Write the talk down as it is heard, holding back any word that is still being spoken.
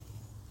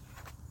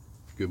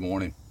Good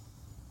morning.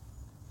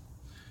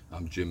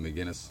 I'm Jim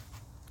McGinnis.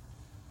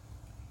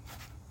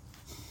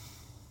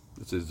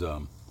 This is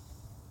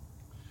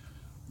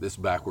This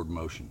Backward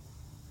Motion.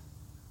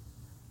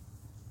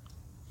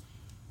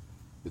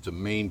 It's a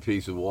mean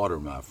piece of water,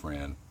 my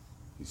friend,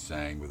 he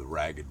sang with a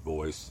ragged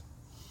voice,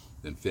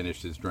 then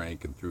finished his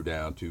drink and threw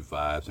down 2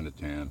 5s and a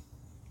 10.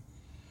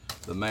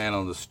 The man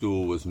on the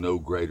stool was no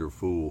greater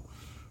fool,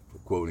 for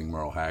quoting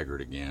Merle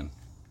Haggard again.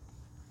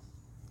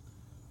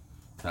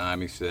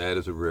 Time, he said,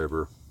 is a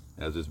river,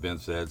 as has been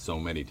said so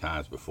many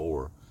times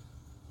before,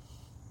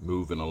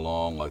 moving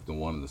along like the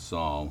one in the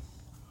song,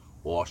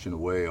 washing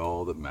away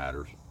all that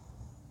matters.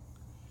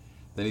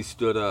 Then he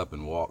stood up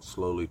and walked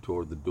slowly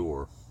toward the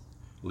door,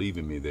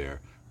 leaving me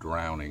there,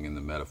 drowning in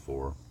the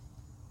metaphor.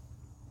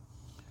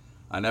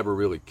 I never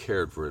really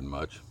cared for it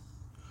much,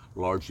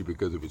 largely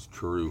because it was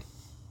true,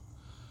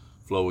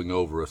 flowing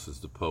over us,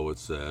 as the poet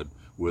said,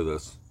 with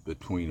us,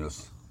 between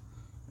us,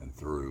 and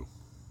through.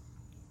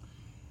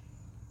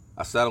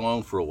 I sat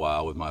alone for a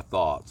while with my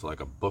thoughts, like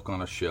a book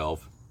on a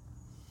shelf,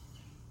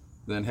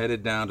 then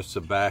headed down to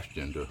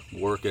Sebastian to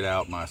work it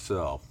out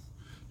myself,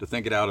 to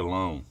think it out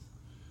alone,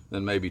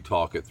 then maybe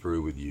talk it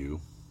through with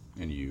you,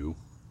 and you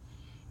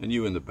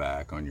in the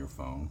back on your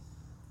phone.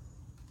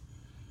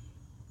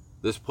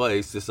 This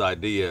place, this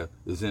idea,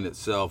 is in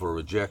itself a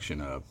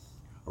rejection of,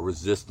 a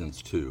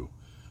resistance to,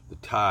 the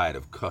tide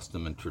of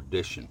custom and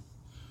tradition.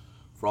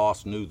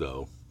 Frost knew,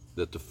 though,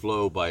 that the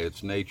flow by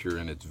its nature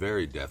and its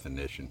very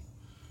definition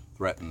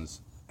threatens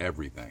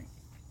everything.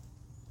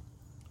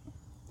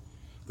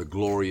 The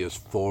glorious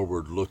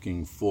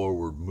forward-looking,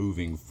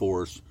 forward-moving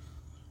force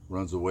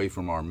runs away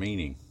from our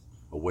meaning,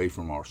 away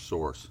from our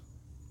source.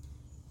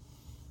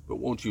 But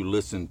won't you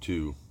listen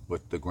to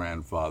what the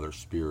grandfather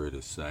spirit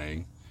is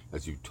saying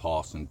as you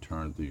toss and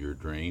turn through your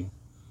dream?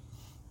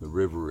 The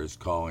river is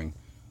calling,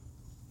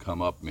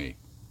 come up me,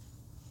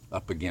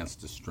 up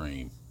against the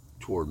stream,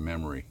 toward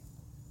memory.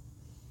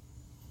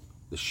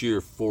 The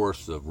sheer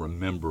force of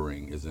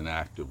remembering is an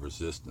act of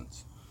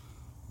resistance,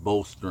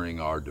 bolstering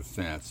our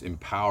defense,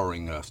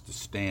 empowering us to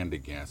stand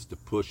against, to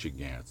push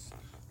against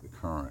the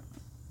current.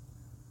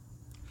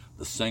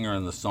 The singer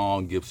in the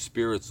song gives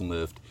spirits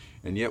lift,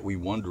 and yet we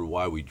wonder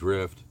why we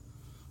drift.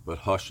 But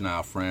hush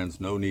now, friends,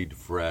 no need to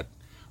fret.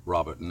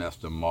 Robert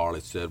Nesta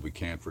Marley said we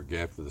can't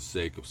forget for the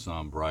sake of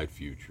some bright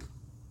future.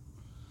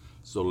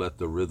 So let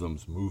the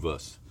rhythms move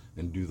us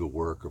and do the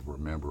work of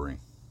remembering.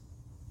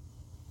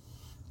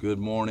 Good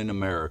morning,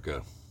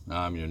 America.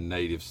 I'm your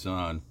native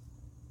son.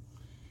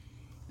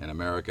 And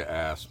America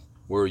asks,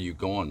 where are you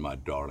going, my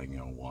darling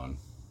young one?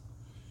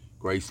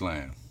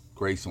 Graceland,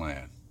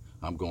 Graceland.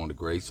 I'm going to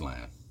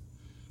Graceland.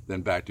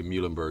 Then back to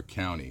Muhlenberg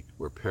County,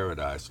 where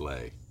paradise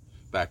lay,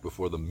 back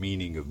before the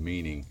meaning of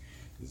meaning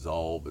is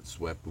all but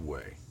swept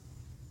away.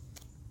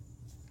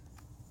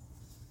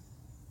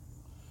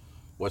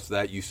 What's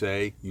that you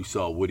say? You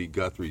saw Woody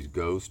Guthrie's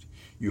ghost?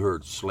 You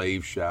heard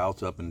slave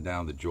shouts up and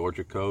down the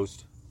Georgia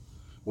coast?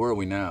 Where are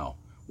we now?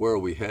 Where are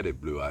we headed,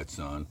 blue-eyed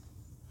son?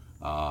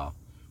 Ah,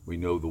 we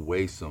know the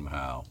way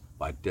somehow,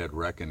 by dead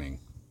reckoning.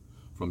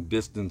 From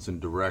distance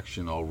and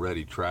direction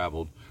already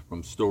traveled,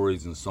 from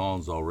stories and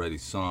songs already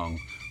sung,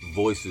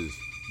 voices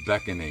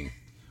beckoning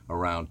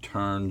around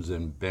turns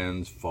and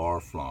bends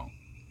far flung.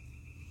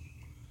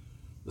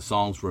 The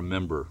songs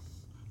remember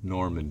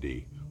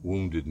Normandy,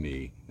 Wounded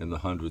Knee, and the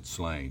 100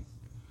 slain,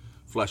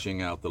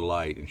 fleshing out the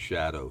light and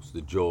shadows,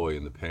 the joy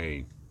and the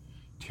pain,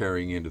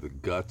 tearing into the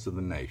guts of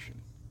the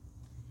nation.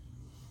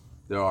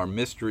 There are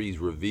mysteries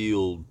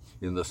revealed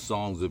in the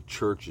songs of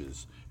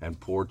churches and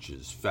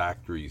porches,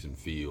 factories and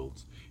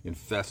fields, in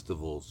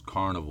festivals,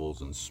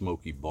 carnivals, and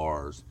smoky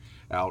bars,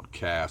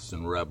 outcasts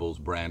and rebels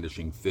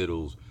brandishing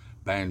fiddles,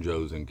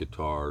 banjos and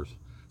guitars,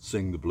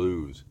 sing the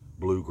blues,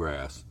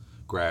 bluegrass,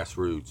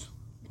 grassroots,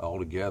 all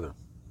together.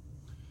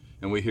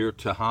 And we hear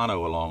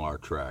Tejano along our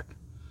track,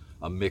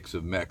 a mix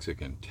of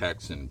Mexican,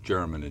 Texan,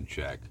 German, and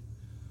Czech,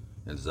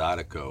 and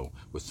Zydeco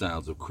with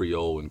sounds of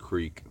Creole and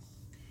Creek,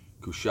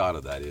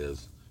 Cushata, that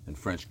is, and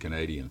French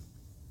Canadian.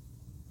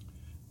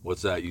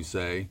 What's that you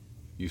say?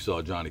 You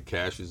saw Johnny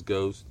Cash's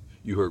ghost?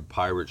 You heard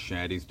pirate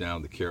shanties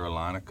down the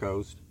Carolina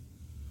coast?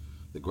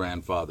 The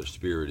grandfather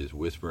spirit is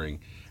whispering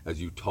as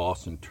you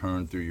toss and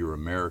turn through your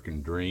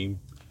American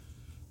dream.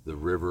 The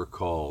river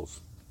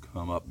calls,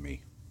 come up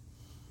me,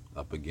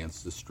 up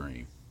against the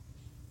stream.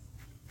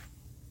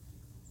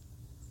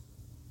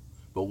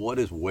 But what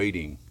is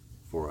waiting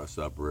for us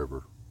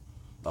upriver,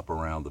 up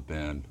around the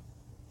bend?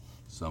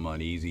 Some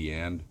uneasy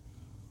end,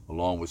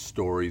 along with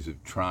stories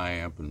of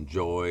triumph and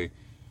joy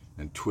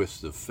and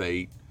twists of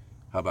fate.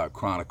 How about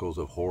chronicles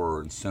of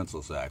horror and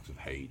senseless acts of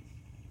hate?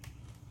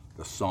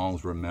 The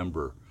songs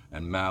remember,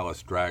 and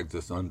malice drags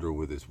us under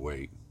with its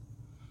weight.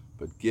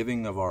 But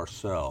giving of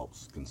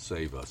ourselves can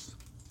save us,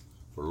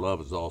 for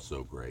love is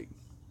also great.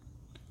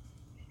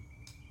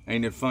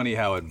 Ain't it funny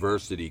how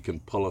adversity can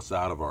pull us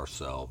out of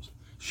ourselves,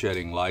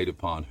 shedding light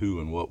upon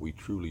who and what we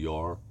truly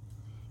are?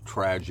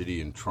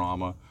 Tragedy and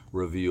trauma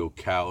reveal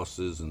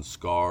calluses and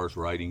scars,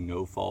 writing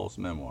no false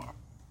memoir.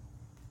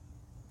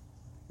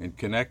 In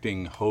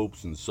connecting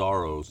hopes and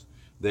sorrows,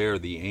 there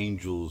the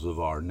angels of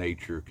our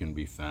nature can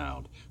be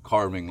found,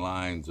 carving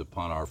lines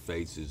upon our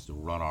faces to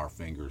run our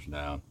fingers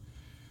down.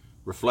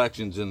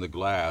 Reflections in the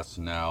glass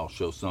now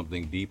show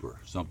something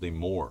deeper, something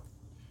more.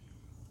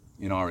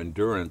 In our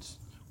endurance,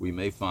 we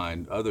may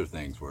find other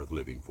things worth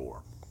living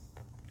for.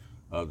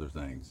 Other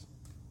things.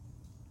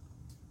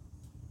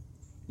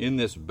 In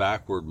this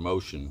backward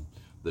motion,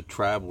 the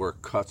traveler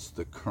cuts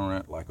the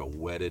current like a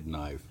whetted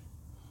knife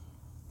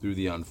through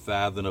the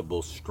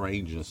unfathomable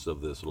strangeness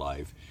of this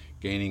life,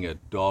 gaining a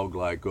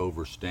dog-like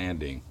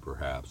overstanding,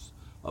 perhaps,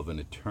 of an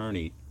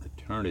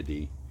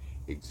eternity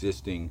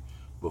existing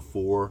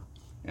before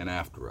and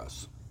after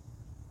us.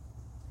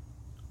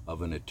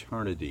 Of an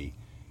eternity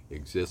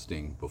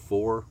existing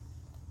before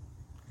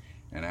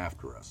and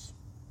after us.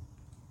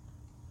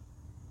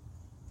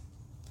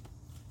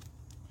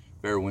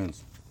 Fair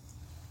winds.